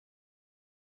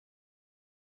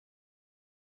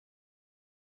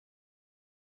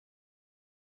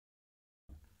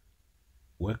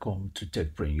Welcome to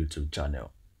TechBrain YouTube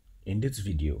channel. In this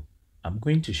video, I'm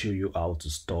going to show you how to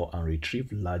store and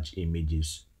retrieve large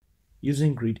images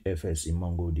using GridFS in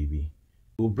MongoDB.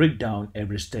 We'll break down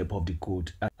every step of the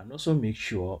code and also make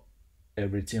sure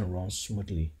everything runs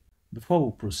smoothly. Before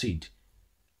we proceed,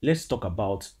 let's talk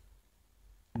about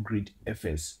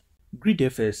GridFS.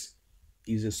 GridFS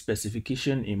is a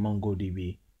specification in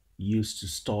MongoDB used to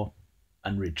store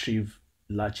and retrieve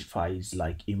large files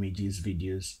like images,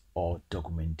 videos, or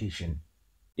documentation.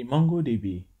 In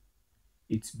MongoDB,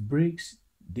 it breaks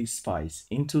these files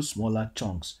into smaller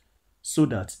chunks so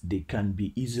that they can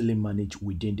be easily managed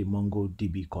within the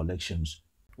MongoDB collections.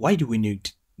 Why do we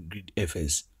need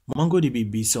GridFS? MongoDB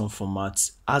based on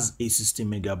formats has a 60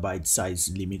 megabyte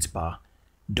size limit per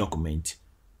document.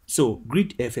 So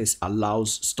GridFS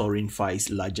allows storing files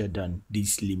larger than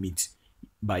this limit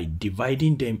by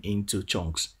dividing them into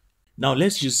chunks. Now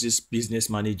let's use this business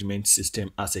management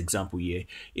system as example here.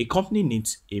 A company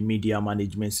needs a media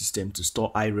management system to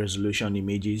store high resolution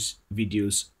images,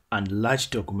 videos, and large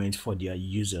documents for their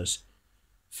users.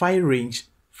 File range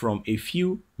from a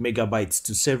few megabytes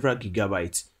to several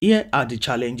gigabytes. Here are the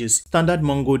challenges. Standard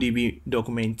MongoDB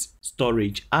document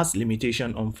storage has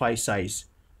limitation on file size,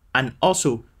 and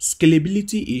also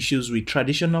scalability issues with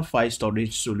traditional file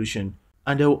storage solution.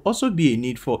 And there will also be a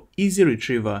need for easy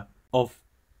retrieval of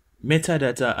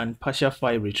metadata and partial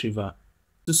file retrieval.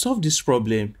 To solve this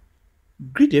problem,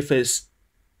 GridFS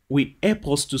will help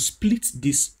us to split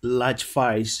these large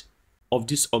files of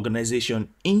this organization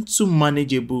into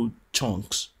manageable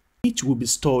chunks. Each will be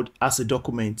stored as a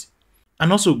document.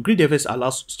 And also GridFS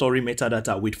allows storing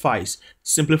metadata with files,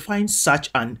 simplifying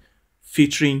search and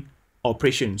filtering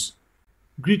operations.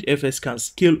 GridFS can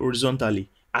scale horizontally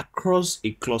across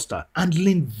a cluster,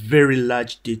 handling very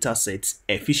large data sets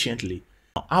efficiently.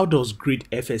 How does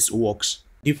GridFS works?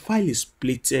 The file is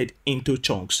splitted into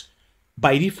chunks.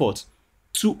 By default,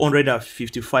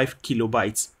 255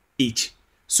 kilobytes each.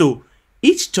 So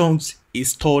each chunk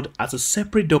is stored as a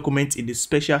separate document in the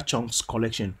special chunks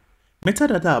collection.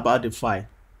 Metadata about the file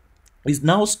is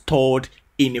now stored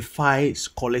in a files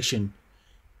collection.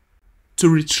 To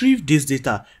retrieve this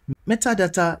data,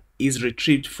 metadata is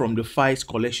retrieved from the files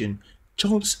collection.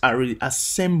 Chunks are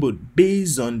reassembled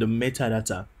based on the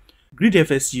metadata.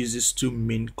 GridFS uses two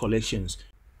main collections,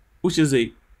 which is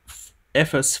a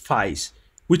FS files,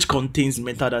 which contains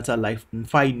metadata like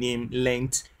file name,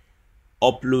 length,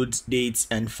 upload dates,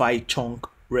 and file chunk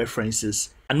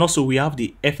references. And also we have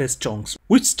the FS chunks,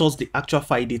 which stores the actual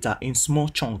file data in small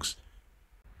chunks.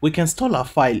 We can store a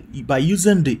file by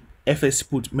using the FS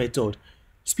put method,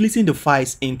 splitting the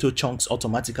files into chunks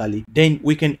automatically. Then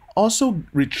we can also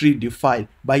retrieve the file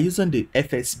by using the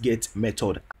FS get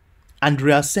method and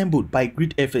reassembled by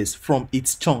GridFS from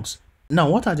its chunks. Now,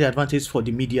 what are the advantages for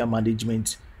the media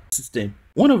management system?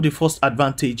 One of the first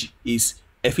advantage is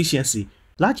efficiency.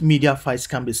 Large media files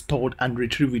can be stored and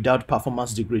retrieved without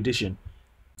performance degradation.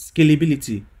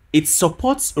 Scalability. It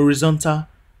supports horizontal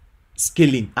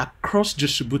scaling across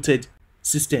distributed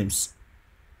systems.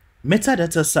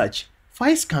 Metadata search.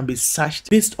 Files can be searched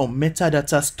based on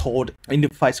metadata stored in the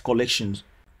files collections.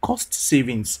 Cost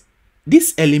savings.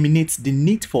 This eliminates the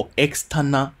need for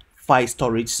external file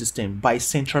storage system by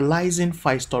centralizing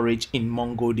file storage in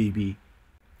MongoDB.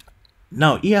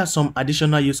 Now, here are some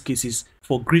additional use cases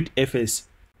for GridFS.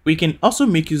 We can also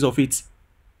make use of it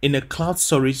in a cloud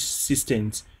storage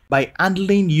systems by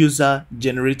handling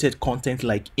user-generated content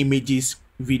like images,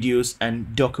 videos,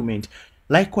 and documents.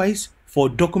 Likewise, for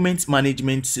document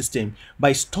management system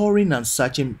by storing and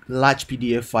searching large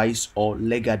PDF files or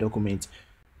legal documents.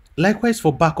 Likewise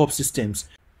for backup systems,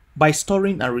 by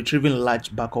storing and retrieving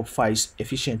large backup files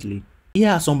efficiently.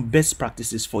 Here are some best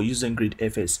practices for using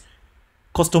GridFS.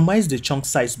 Customize the chunk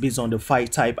size based on the file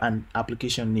type and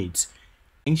application needs.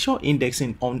 Ensure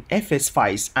indexing on FS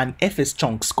files and FS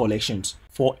chunks collections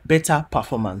for better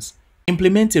performance.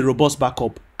 Implement a robust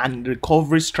backup and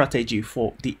recovery strategy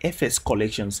for the FS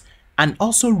collections, and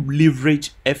also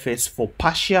leverage FS for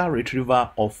partial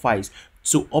retrieval of files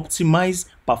to optimize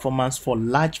performance for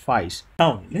large files.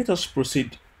 Now, let us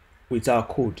proceed with our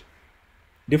code.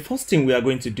 The first thing we are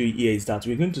going to do here is that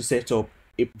we're going to set up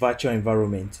a virtual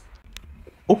environment.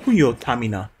 Open your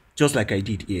terminal, just like I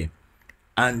did here,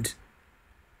 and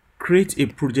create a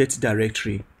project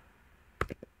directory.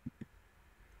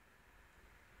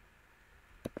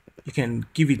 You can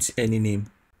give it any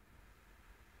name.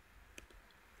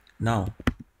 Now,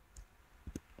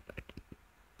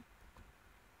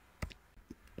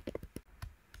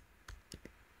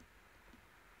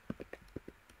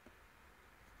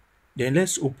 then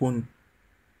let's open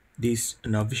this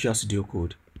in our Visual Studio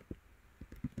Code.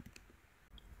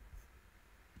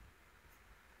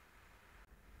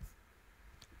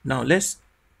 Now let's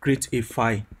create a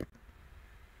file.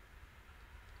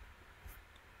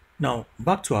 Now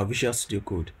back to our Visual Studio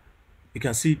Code. You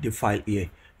can see the file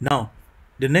here. Now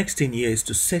the next thing here is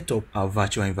to set up our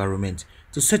virtual environment.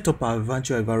 To set up our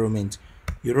virtual environment,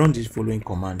 you run the following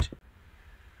command.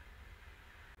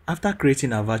 After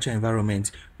creating our virtual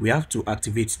environment, we have to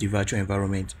activate the virtual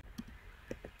environment.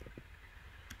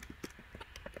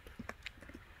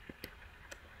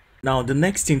 Now the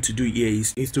next thing to do here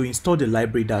is to install the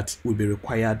library that will be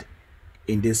required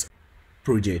in this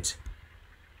project.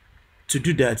 To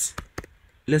do that,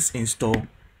 let's install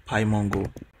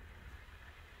PyMongo.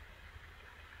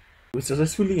 We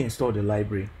successfully installed the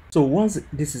library. So once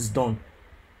this is done,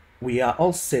 we are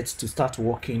all set to start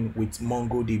working with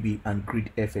MongoDB and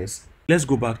GridFS. Let's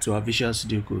go back to our Visual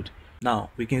Studio Code.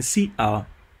 Now we can see our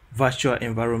virtual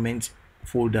environment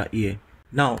folder here.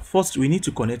 Now first we need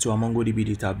to connect to our MongoDB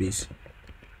database.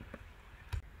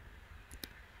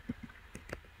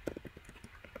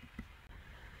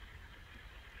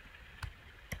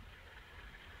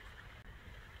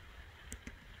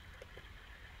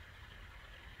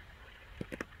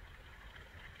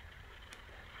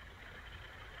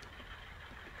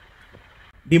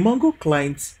 The Mongo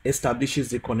client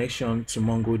establishes the connection to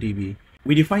MongoDB.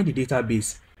 We define the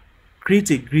database, create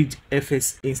a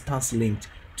GridFS instance linked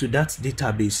to that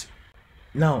database.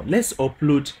 Now let's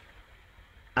upload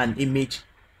an image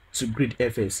to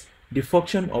GridFS. The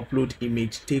function upload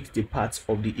image takes the path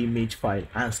of the image file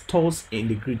and stores in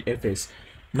the GridFS.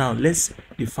 Now let's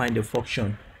define the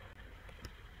function.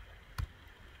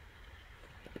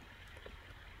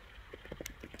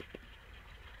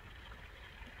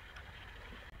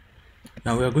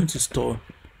 Now we are going to store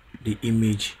the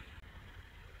image.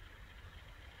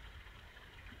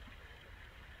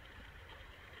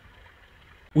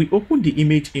 We open the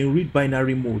image in read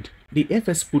binary mode. The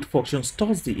fsput function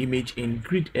stores the image in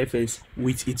GridFS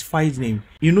with its file name.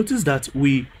 You notice that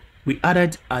we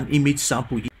added an image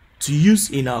sample to use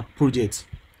in our project.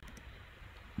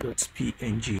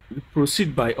 .png. We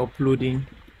proceed by uploading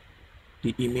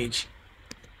the image.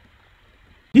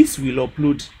 This will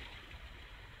upload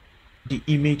the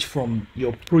image from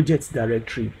your project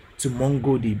directory to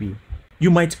MongoDB. You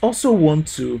might also want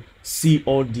to see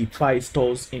all the file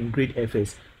stores in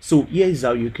GridFS. So here is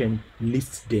how you can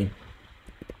list them.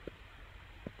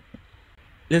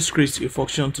 Let's create a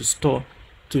function to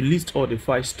list all the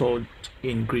files stored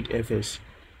in GridFS.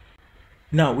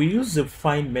 Now we use the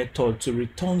find method to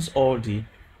return all the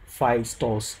file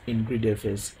stores in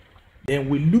GridFS. Then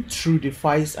we loop through the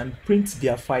files and print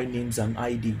their file names and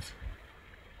IDs.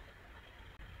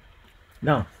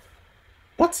 Now,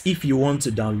 what if you want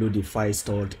to download the file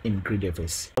stored in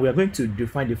GridFS? We are going to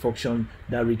define the function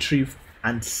that retrieve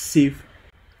and save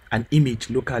an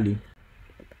image locally.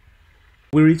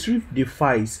 We retrieve the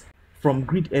files from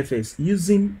GridFS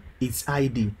using its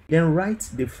ID, then write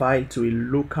the file to a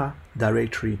local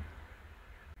directory.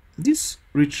 This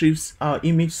retrieves our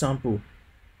image sample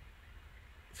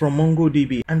from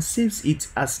MongoDB and saves it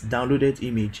as downloaded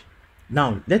image.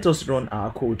 Now, let us run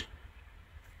our code.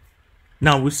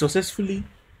 Now we successfully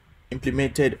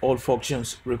implemented all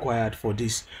functions required for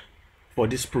this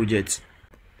project.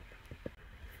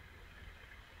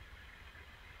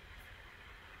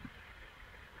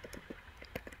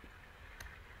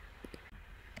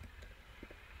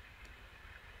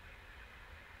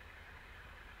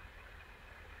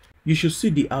 You should see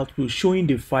the output showing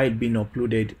the file being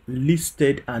uploaded,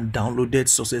 listed and downloaded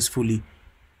successfully.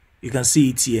 You can see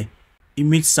it here.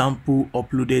 Image sample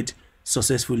uploaded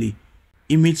successfully.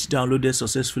 Image downloaded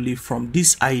successfully from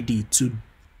this ID to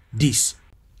this.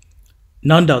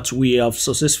 Now that we have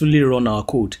successfully run our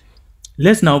code,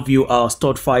 let's now view our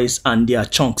stored files and their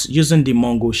chunks using the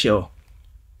Mongo shell.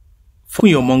 Open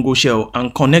your Mongo shell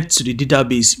and connect to the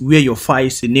database where your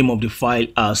files, the name of the file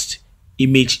as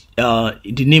image,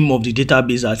 the name of the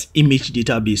database as image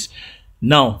database.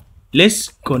 Now let's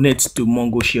connect to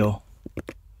Mongo shell.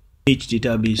 Image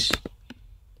database,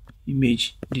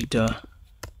 image data.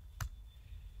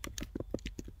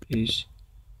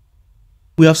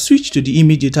 We have switched to the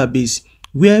image database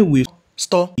where we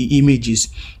store the images.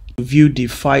 View the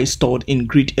files stored in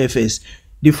GridFS.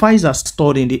 The files are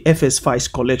stored in the FS files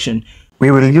collection.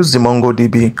 We will use the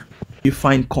MongoDB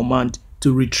define command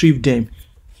to retrieve them.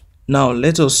 Now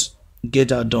let us get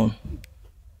that done.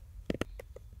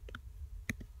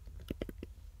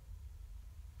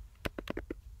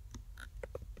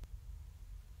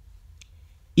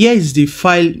 Here is the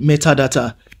file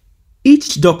metadata.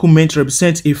 Each document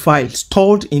represents a file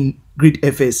stored in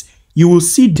GridFS. You will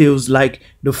see details like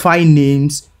the file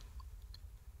names,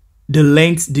 the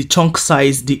length, the chunk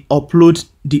size, the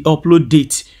upload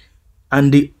date.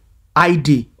 and the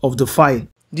ID of the file.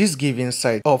 This gives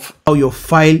insight of how your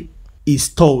file is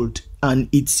stored, and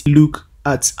it look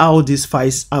at how these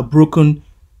files are broken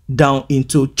down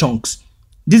into chunks.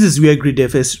 This is where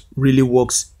GridFS really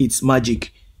works its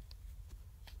magic.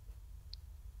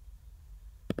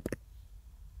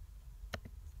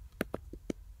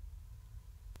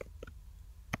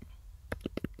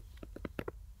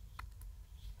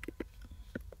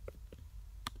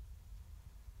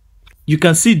 You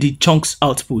can see the chunks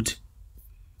output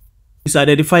is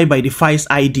identified by the file's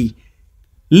ID,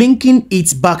 linking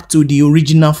it back to the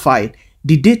original file.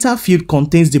 The data field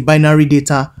contains the binary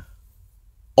data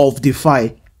of the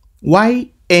file, while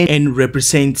n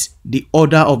represents the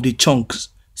order of the chunks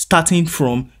starting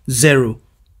from 0.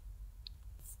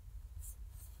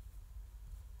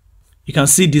 You can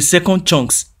see the second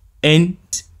chunks n,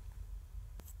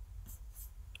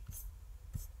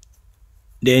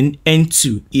 then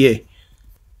n2 here.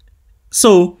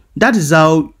 So that is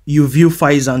how you view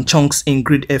files and chunks in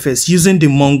GridFS using the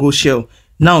Mongo shell.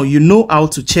 Now you know how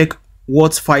to check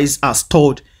what files are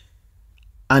stored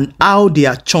and how they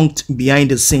are chunked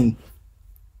behind the scene.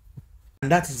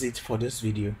 And that is it for this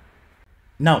video.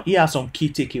 Now here are some key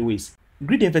takeaways.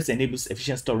 GridFS enables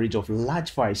efficient storage of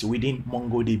large files within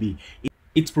MongoDB.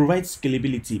 It provides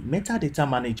scalability, metadata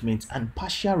management, and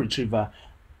partial retrieval,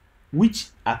 which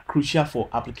are crucial for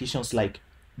applications like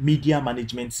media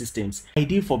management systems,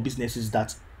 ideal for businesses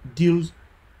that deal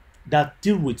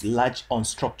with large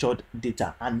unstructured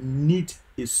data and need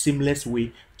a seamless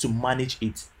way to manage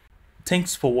it.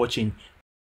 Thanks for watching.